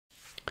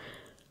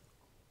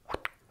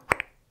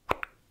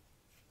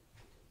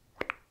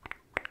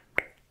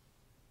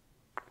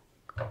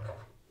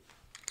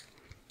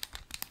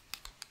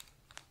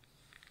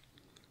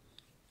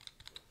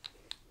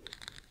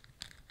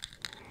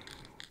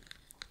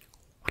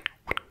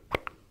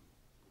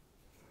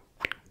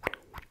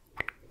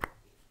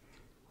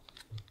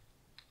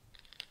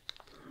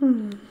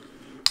Well,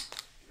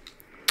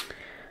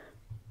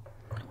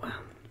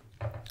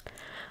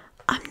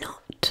 I'm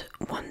not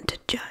one to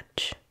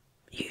judge.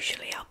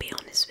 Usually, I'll be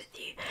honest with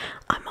you.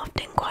 I'm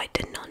often quite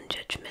a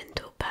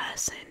non-judgmental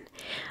person.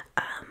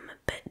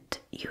 But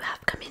you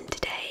have come in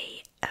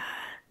today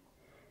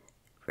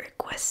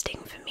requesting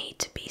for me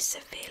to be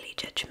severely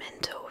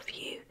judgmental of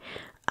you.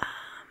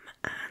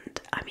 And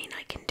I mean,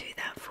 I can do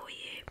that for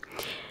you.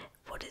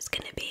 What it's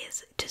going to be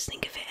is, just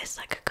think of it as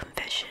like a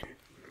confession.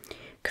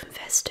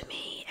 Confess to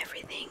me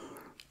everything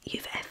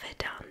you've ever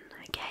done,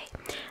 okay?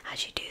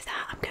 As you do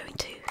that, I'm going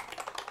to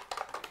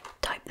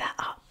type that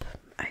up,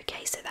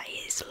 okay, so that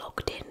it is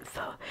logged in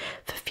for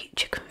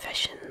future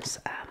confessions,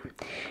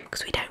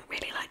 because we don't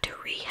really like to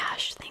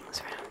rehash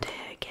things around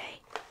here, okay?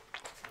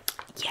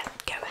 Yeah,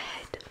 go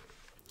ahead.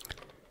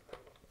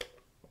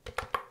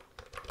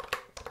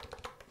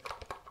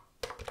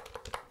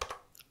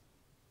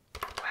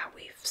 Wow,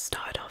 we've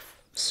started off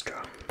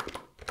strong.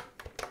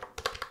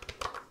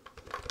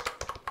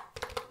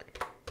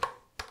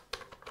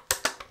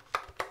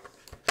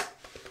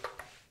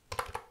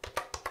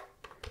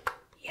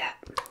 Yeah,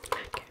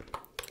 okay.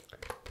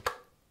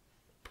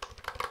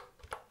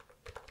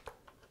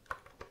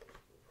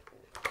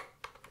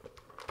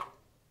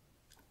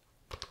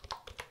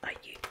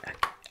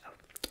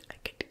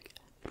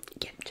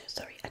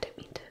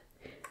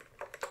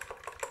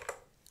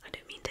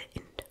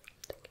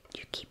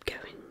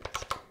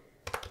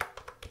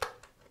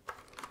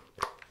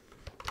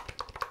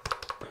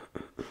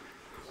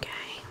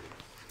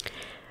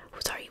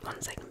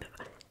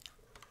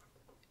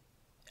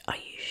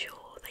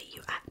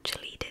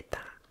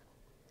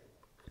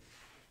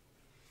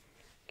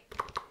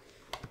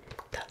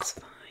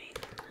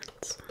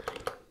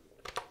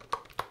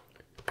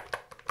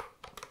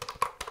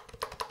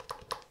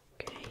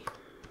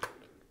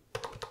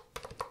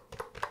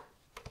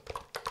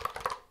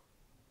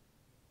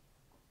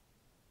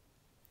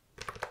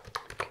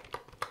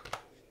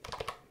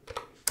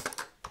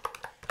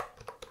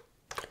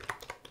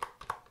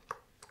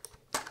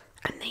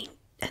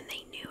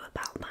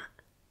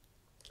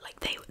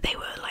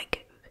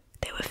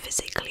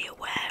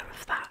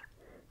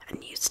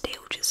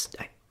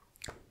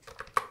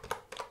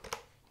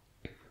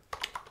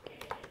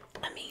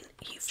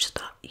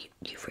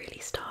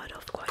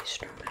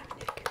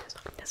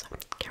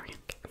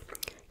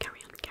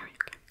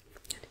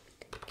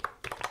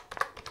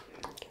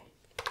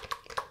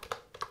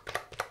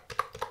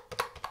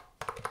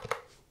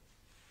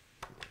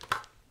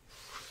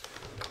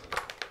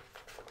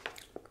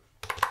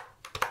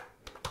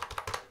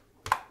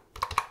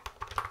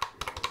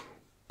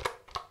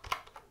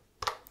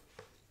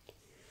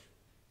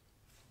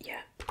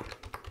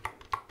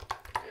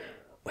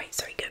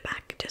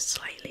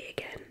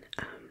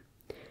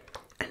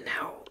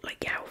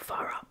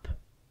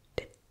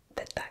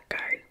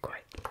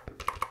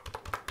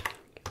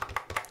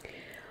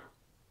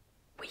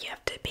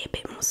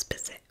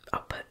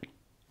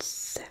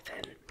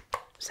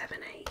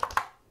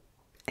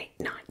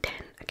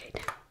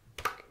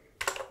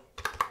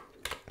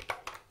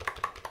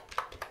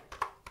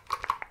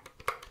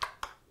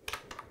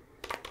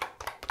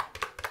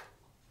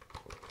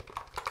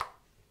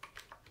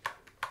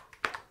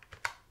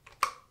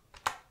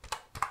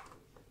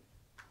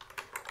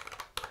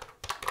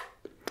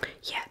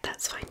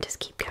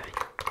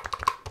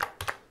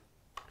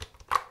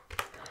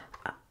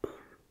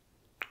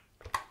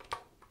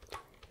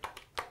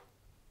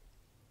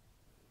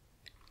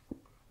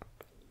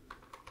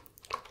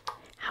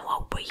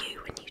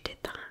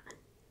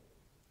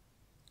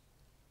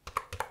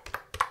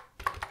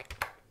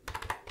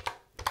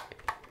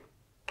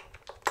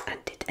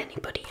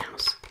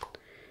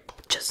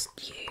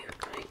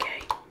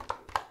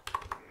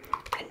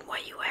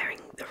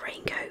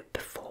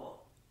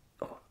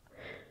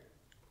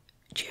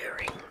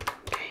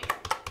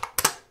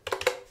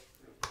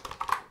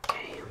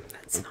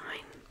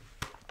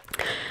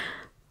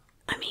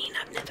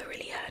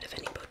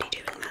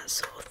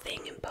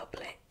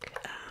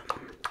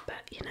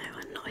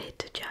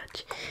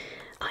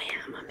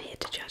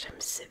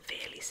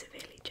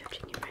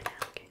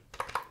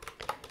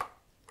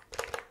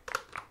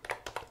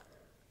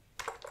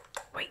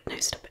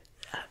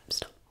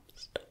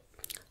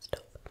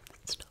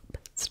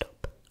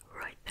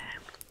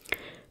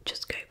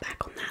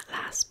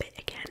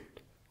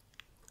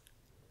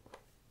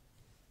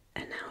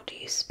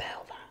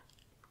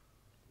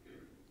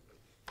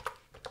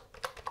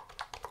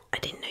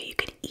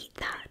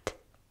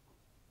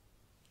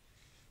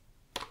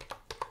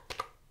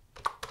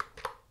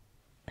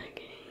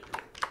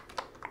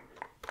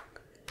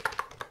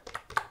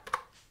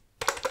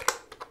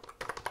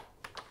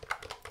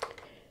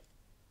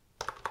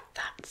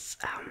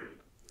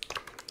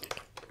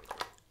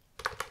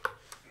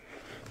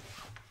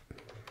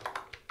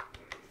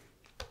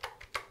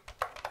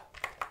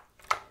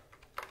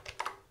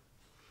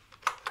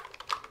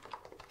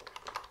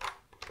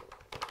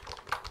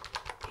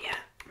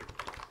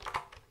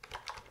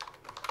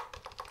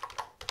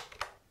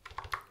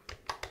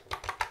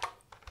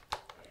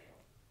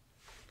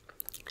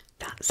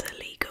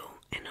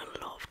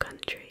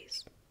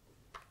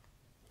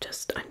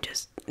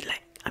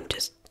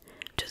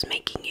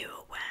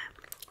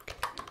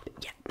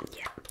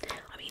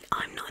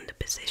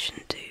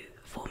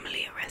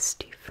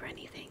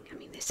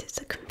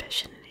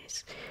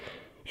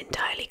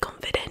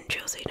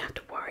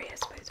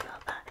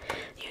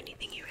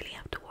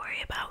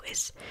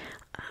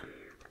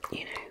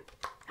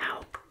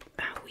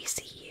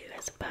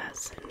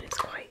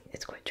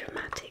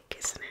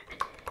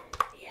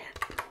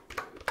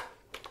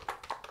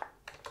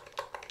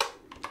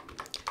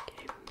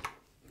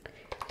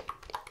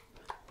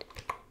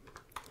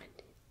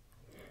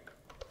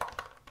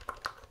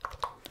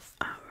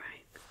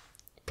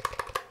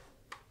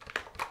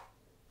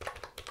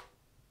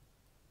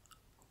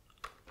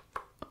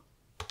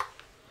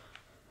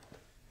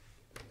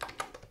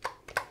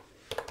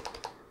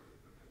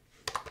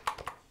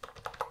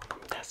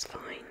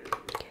 coin.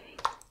 Okay.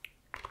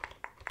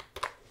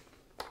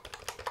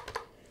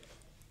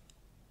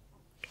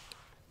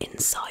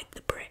 Inside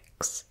the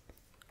bricks.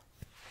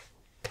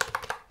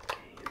 Okay.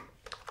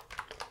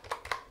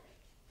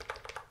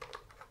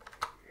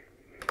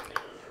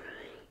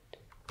 Alright.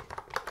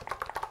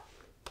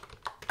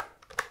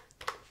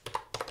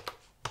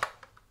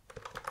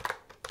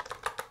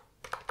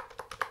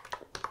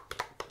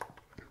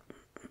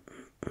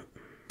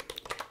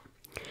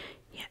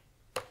 Yeah.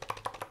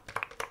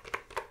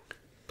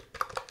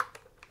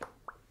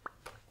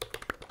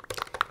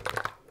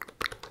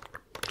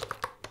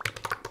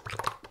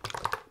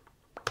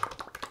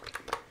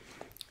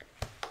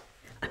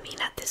 I mean,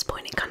 at this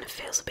point it kind of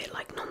feels a bit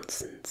like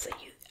nonsense. Are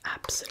you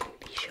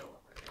absolutely sure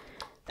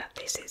that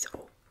this is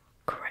all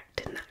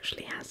correct and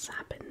actually has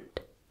happened?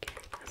 Okay,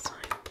 that's fine.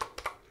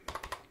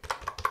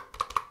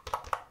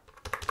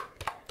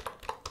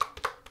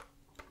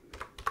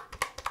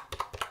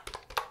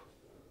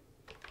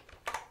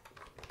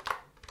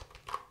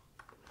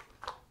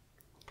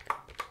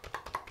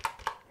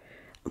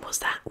 Was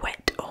that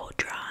wet or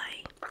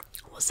dry?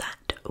 Was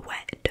that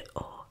wet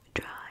or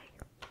dry?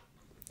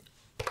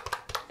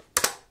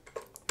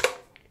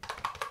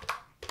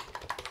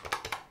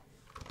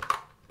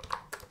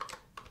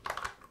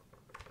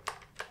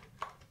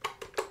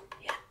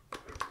 Yeah.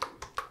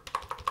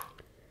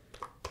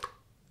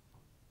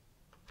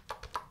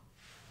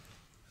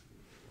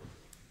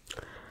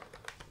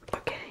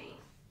 Okay.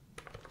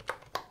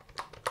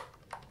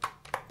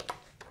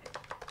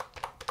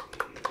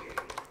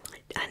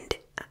 And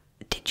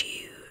did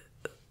you,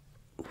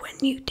 when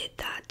you did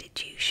that,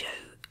 did you show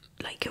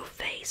like your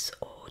face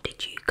or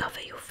did you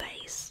cover your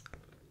face?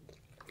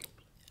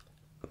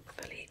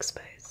 Fully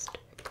exposed.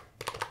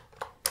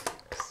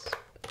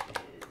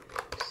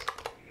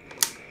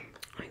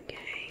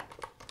 Okay.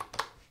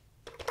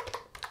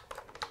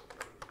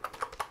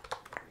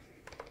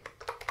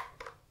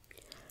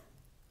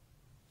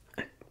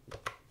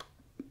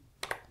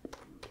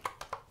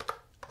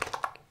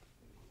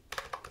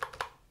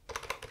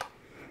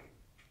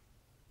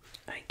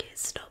 Okay,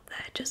 stop there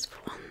just for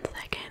 1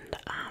 second.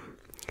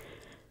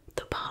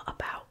 The part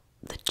about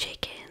the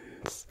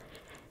chickens,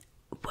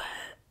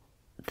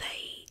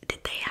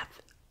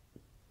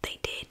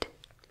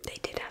 they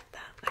did have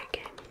that,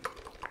 okay.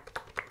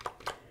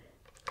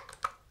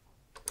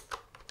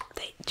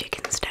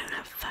 Chickens don't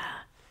have fur.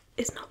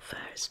 It's not fur,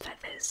 it's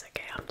feathers.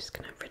 Okay, I'm just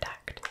gonna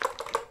redact.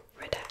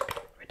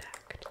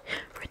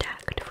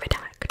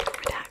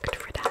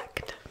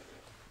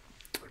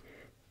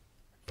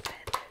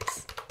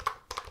 Feathers.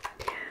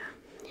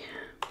 Yeah.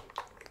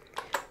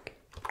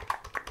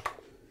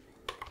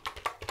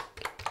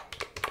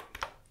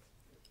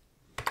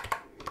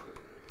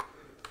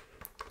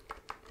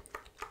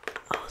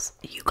 Oh,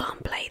 you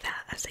can't play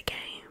that as a game.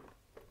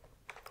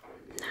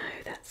 No,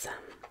 that's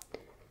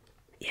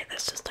yeah,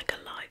 that's just like a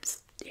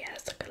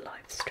it's like a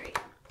live stream.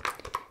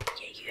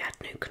 Yeah, you had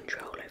no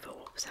control over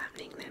what was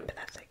happening then, but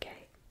that's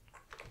okay.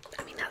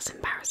 I mean, that's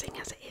embarrassing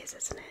as it is,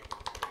 isn't it?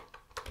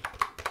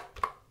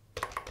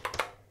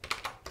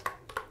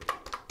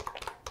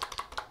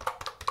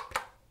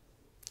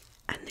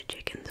 And the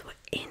chickens were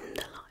in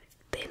the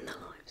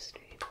live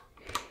stream.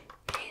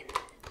 In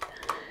the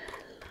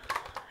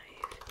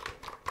live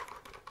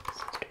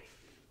stream.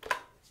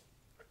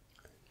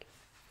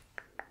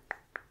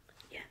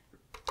 Yeah.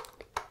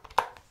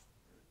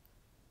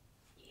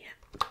 Yep.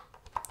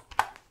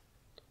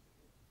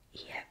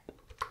 Yep.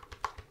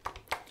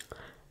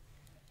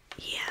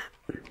 Yep.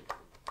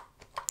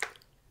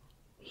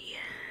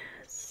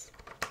 Yes.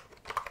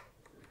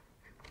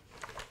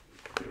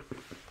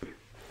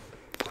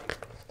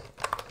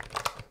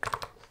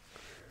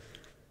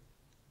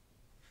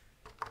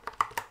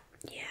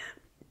 Yeah.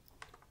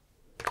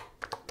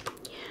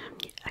 Yeah.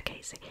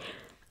 Okay, so yeah.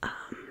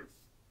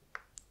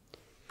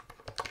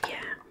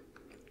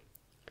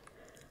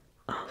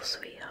 Oh,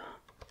 sweetheart.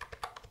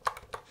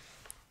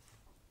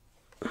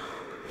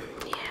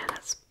 Yeah,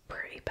 that's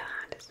pretty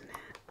bad, isn't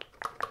it?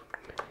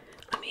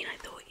 I mean, I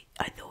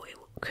thought it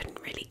couldn't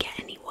really get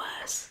any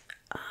worse.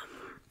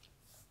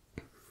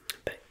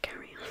 But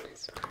carry on,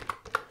 it's fine.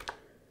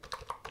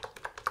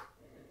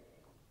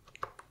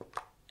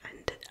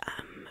 And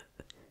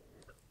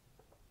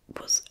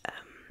was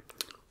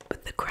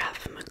with the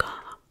Krav Maga,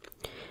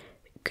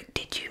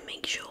 did you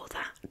make sure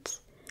that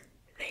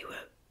they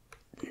were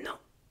no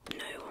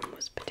one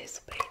was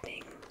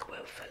participating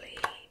willfully?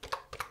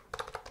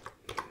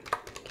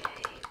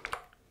 Okay.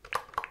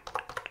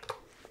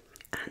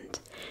 And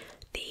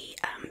the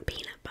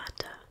peanut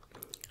butter,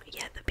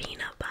 yeah, the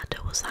peanut butter,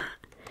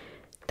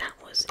 that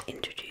was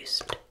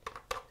introduced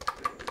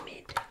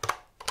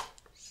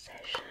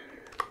mid-session.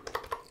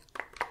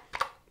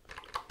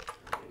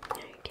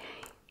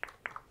 Okay.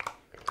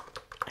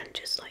 And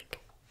just like,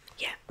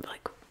 yeah,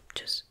 like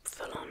just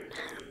full on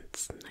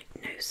hands, like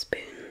no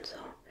spoons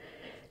or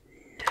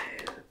no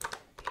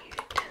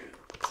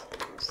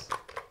utensils.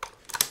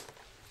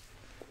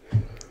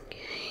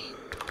 Okay.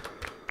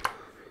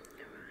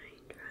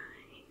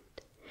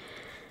 Right.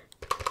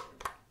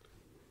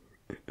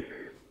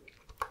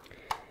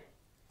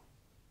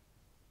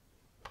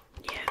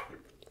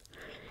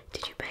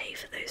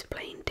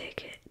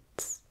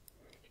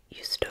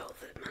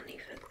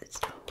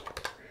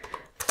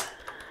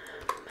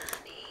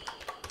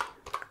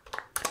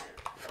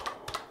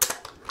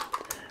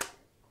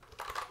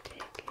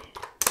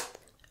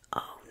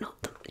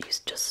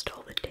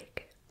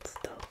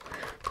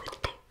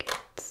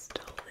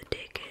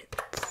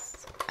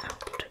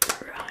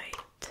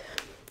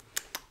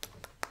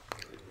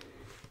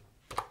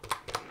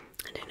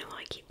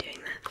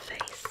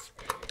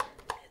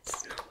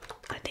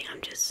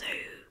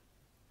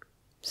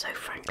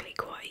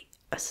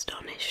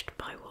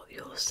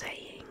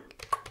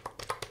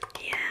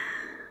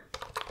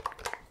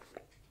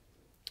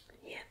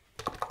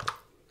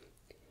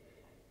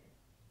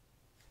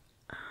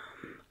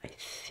 I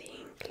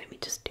think, let me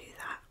just do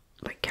that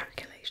by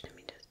calculation. Let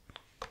me just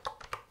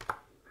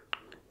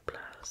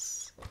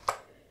plus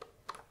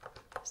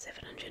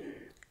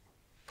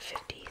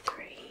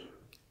 753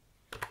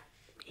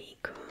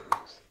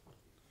 equals,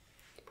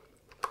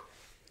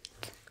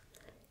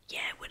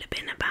 yeah, it would have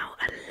been about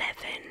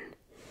 11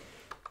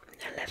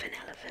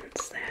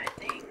 elephants there, I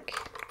think.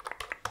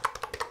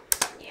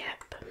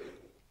 Yep.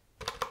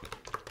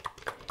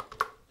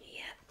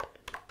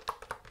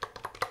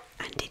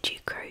 And did you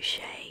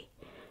crochet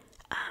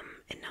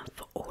enough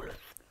for all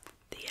of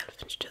the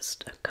elephants?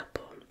 Just a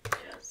couple.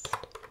 Just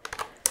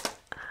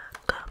a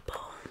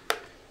couple.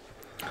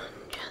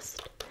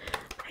 Just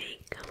a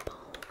couple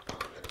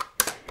of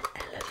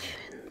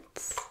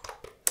elephants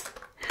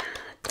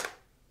had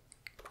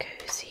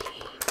cozy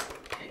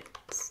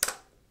coats.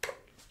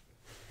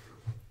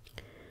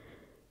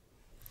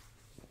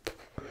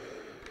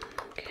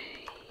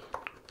 Okay.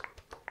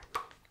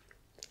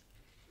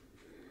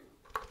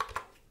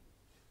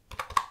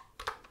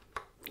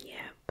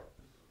 Yep.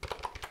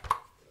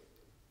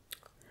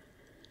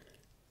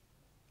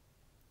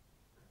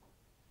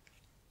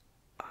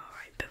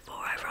 Alright, before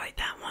I write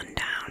that one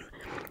down,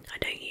 I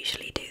don't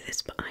usually do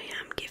this, but I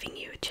am giving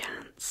you a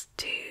chance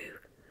to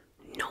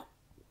not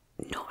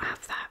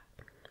have that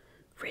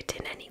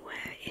written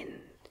anywhere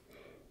in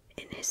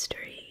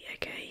history,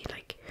 okay?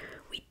 Like,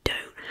 we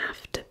don't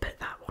have to put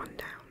that one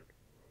down.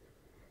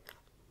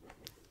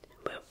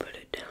 We'll put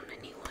it down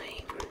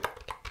anyway.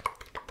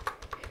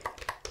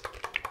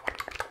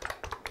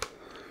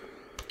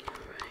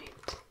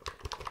 Alright.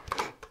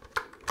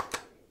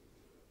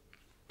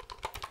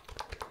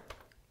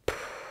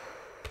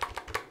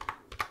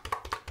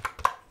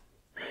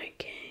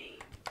 Okay.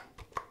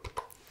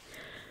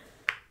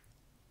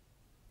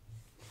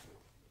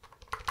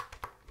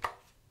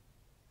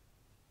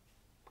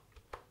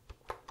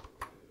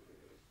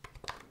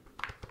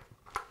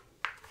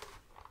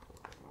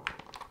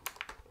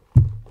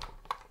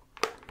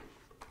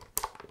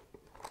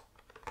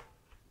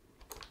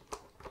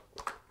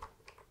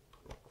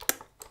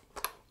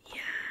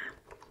 Yeah.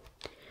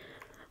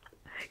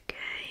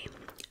 Okay.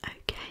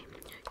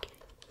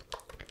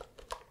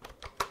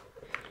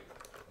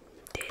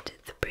 Did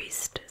the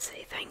priest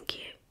say thank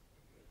you?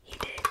 He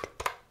did.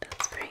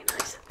 That's very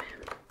nice of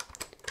him.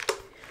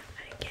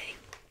 Okay.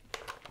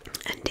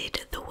 And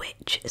did the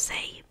witch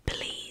say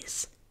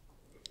please?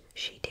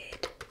 She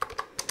did.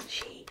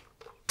 She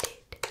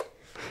did.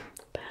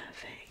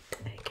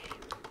 Perfect. Okay.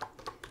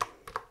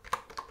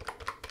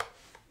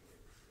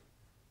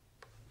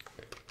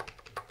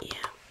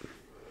 Yeah.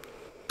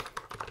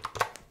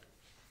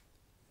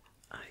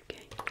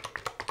 Okay.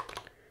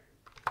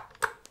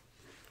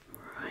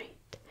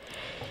 Right.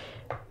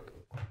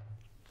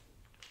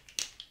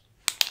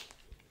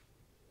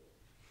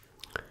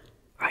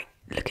 Right,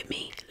 look at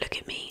me.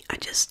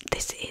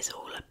 This is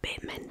all a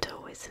bit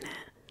mental, isn't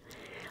it?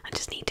 I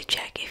just need to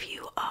check if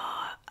you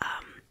are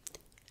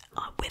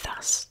with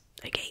us.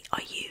 Okay,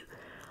 are you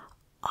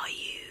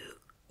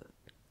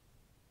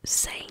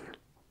sane?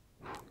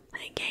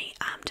 Okay,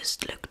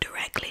 just look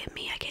directly at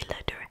me. Okay,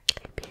 look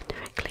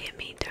directly at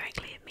me,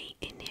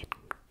 in here.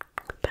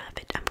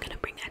 Perfect. I'm gonna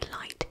bring a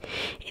light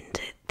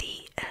into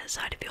the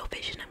side of your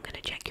vision. I'm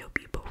gonna check your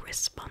pupil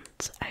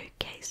response.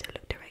 Okay, so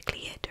look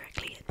directly at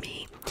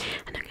me,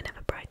 and I'm gonna have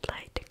a bright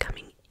light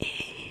coming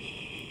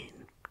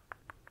in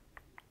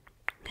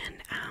and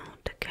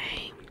out.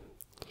 Okay,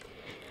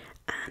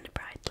 and a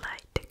bright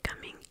light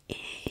coming in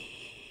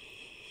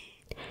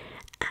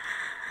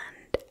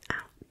and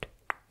out.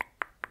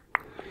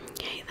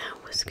 Okay,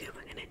 that was good.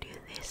 We're gonna do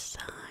this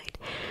side.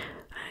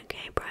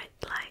 Okay, bright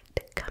light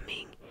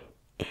coming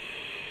in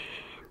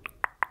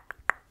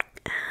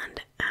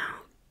and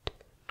out.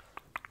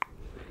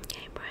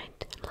 Okay,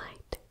 bright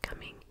light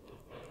coming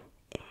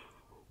in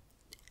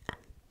and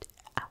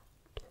out.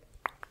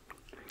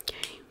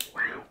 Okay,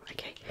 wow,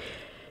 okay.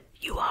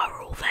 You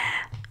are all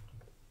there.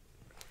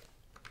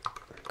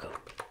 Cool.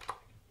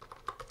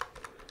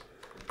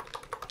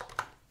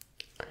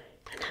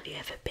 And have you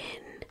ever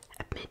been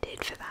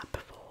admitted for that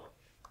before?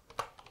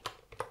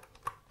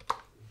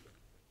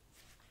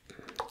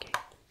 Okay.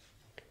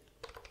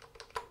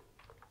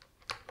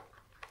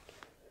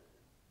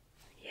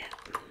 Yeah.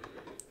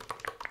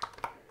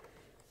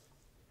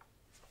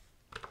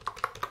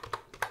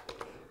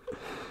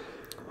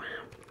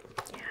 Wow.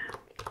 Yeah.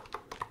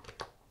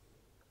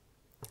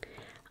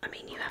 I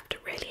mean, you have to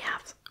really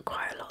have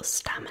quite a lot of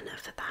stamina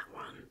for that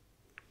one.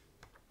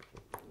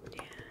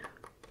 Yeah.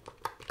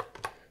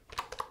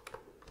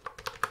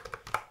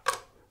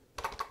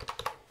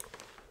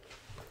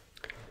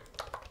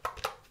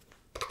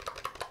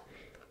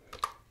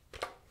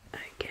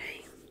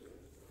 Okay.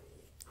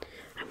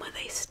 And were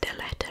they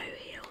stiletto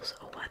heels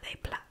or were they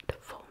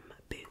platform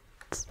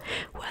boots?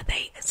 Were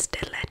they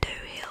stiletto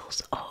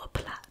heels or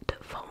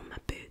platform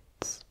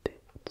boots?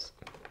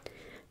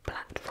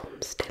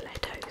 Platform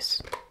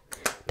stilettos.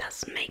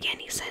 Doesn't make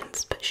any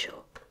sense, but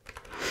sure.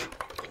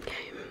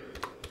 Okay.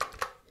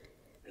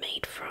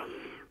 Made from...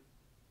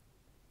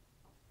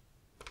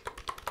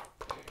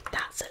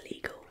 That's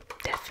illegal.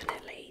 Definitely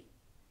definitely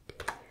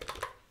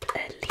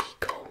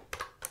illegal.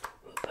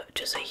 We'll put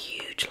just a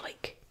huge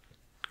like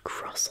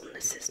cross on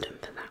the system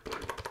for that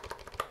one.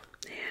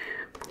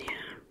 Yeah.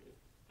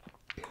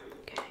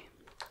 Okay.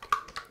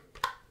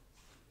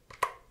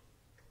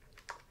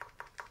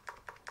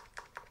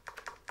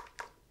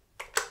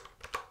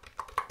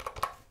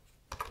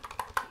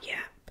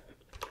 Yeah.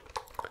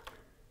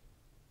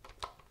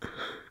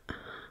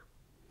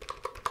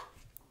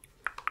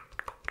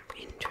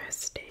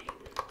 Interesting.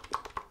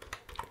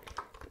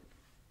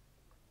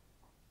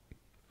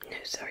 No,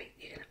 sorry,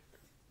 you're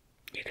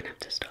gonna have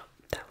to stop.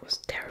 That was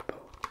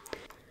terrible.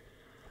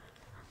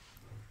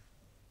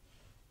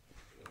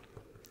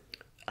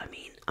 I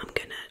mean, I'm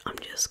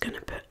just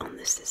gonna put on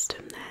the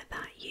system there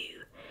that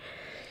you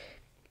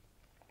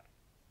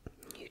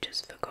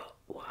just forgot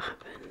what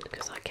happened,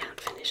 because I can't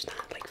finish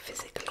that, like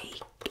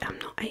physically, I'm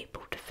not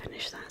able to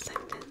finish that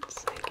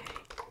sentence, okay?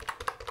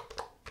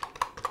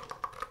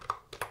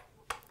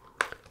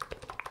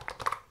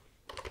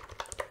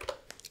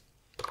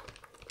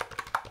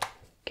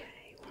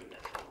 Okay,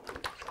 wonderful.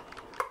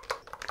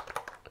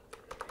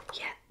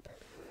 Yep,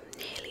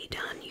 nearly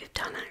done. You've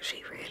done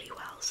actually really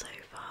well so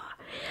far.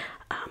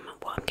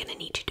 What I'm going to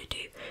need you to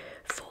do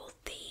for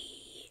the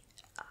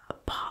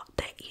part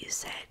that you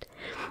said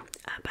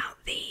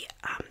about the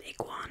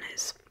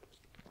iguanas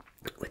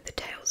with the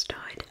tails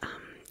tied,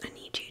 I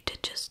need you to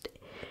just,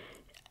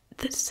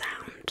 the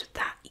sound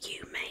that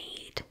you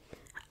made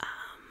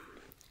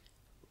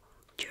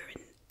during,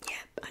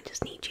 I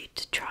just need you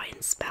to try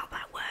and spell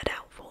that word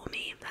out for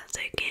me, if that's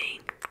okay.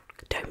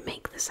 Don't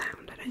make the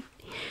sound. I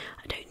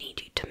don't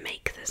need you to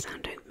make the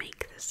sound. Don't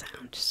make the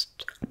sound.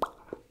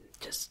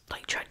 Just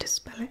like try to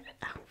spell it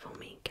out for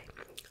me.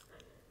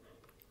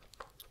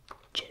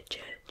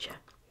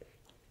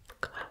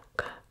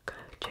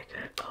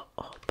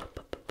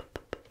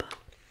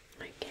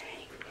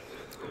 Okay.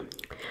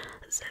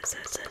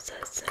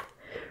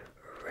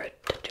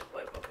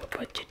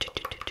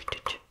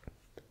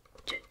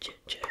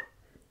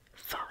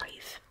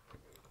 Five.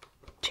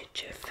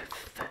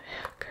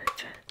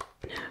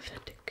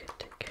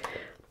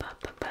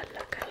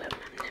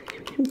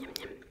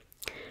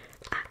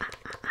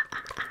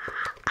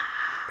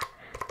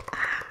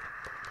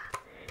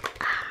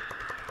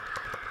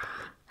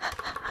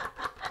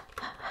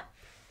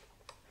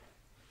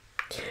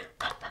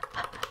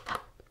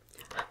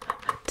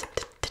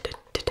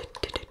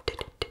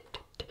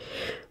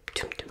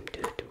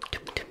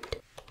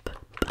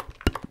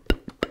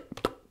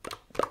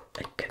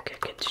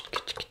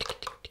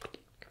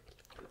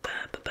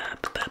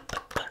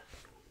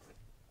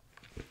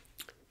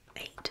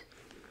 Eight.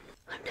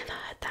 I've never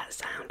heard that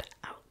sound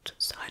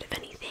outside of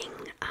anything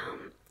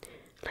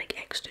like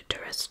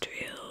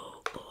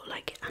extraterrestrial or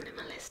like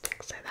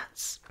animalistic, so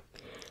that's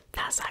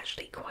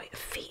actually quite a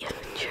feat of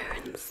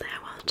endurance there,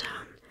 well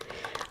done.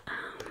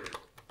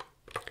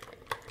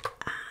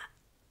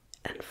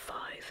 And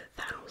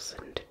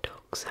 5,000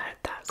 dogs heard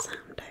that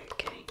sound,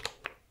 okay?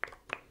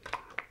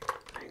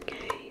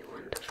 Okay,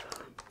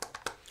 wonderful.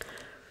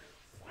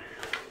 Wow.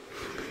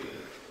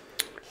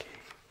 Okay.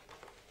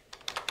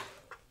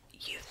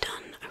 You've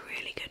done a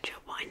really good job.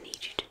 What I need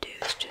you to do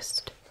is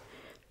just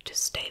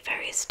stay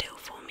very still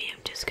for me. I'm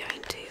just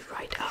going to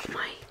write up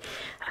my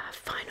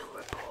final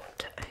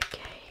report.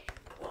 Okay.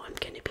 What I'm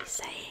going to be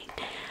saying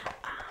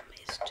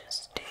is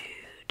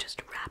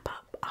just wrap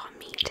up our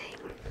meeting.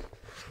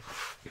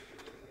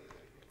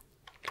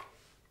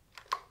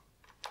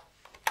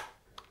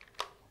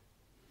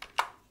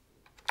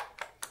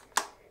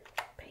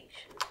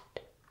 Patient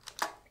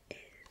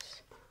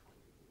is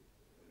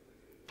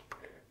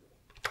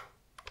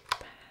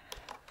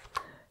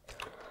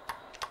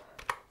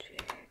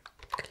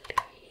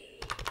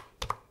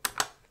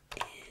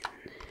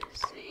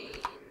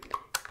insane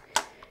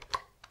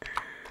and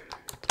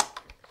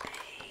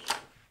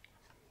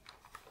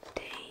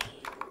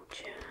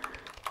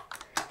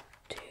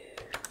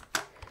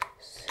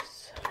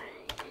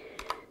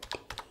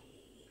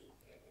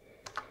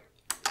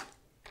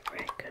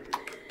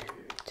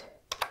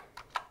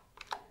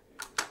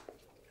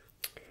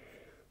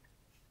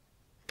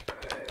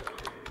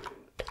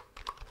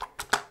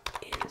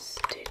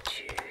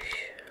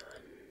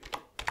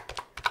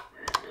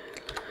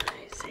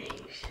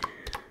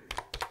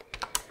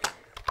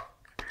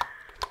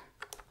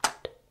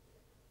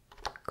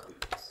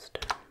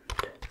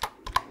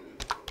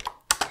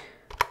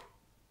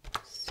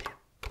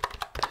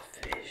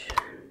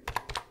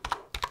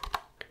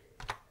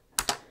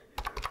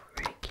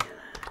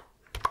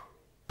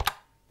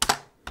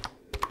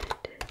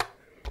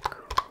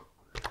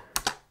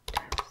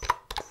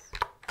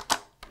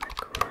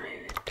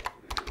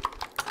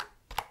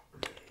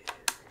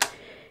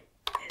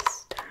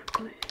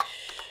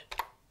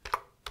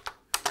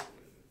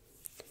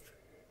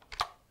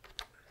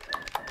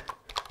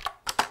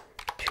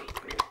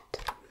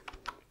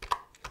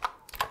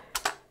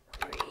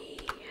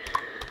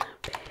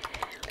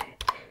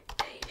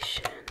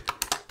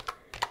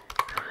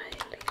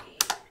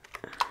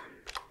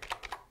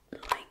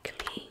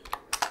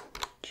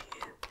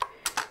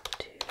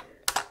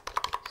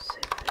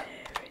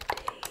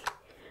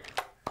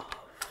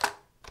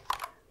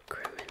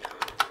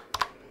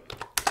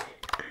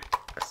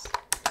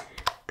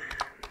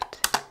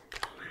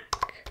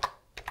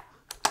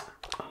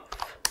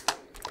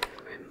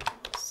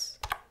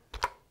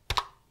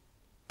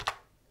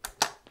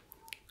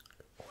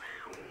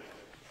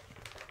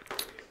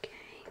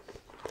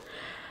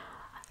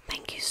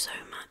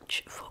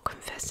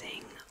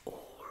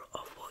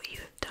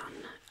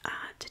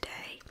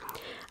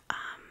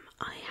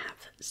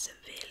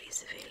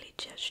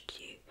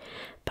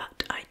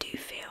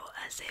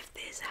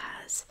always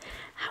has.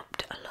 How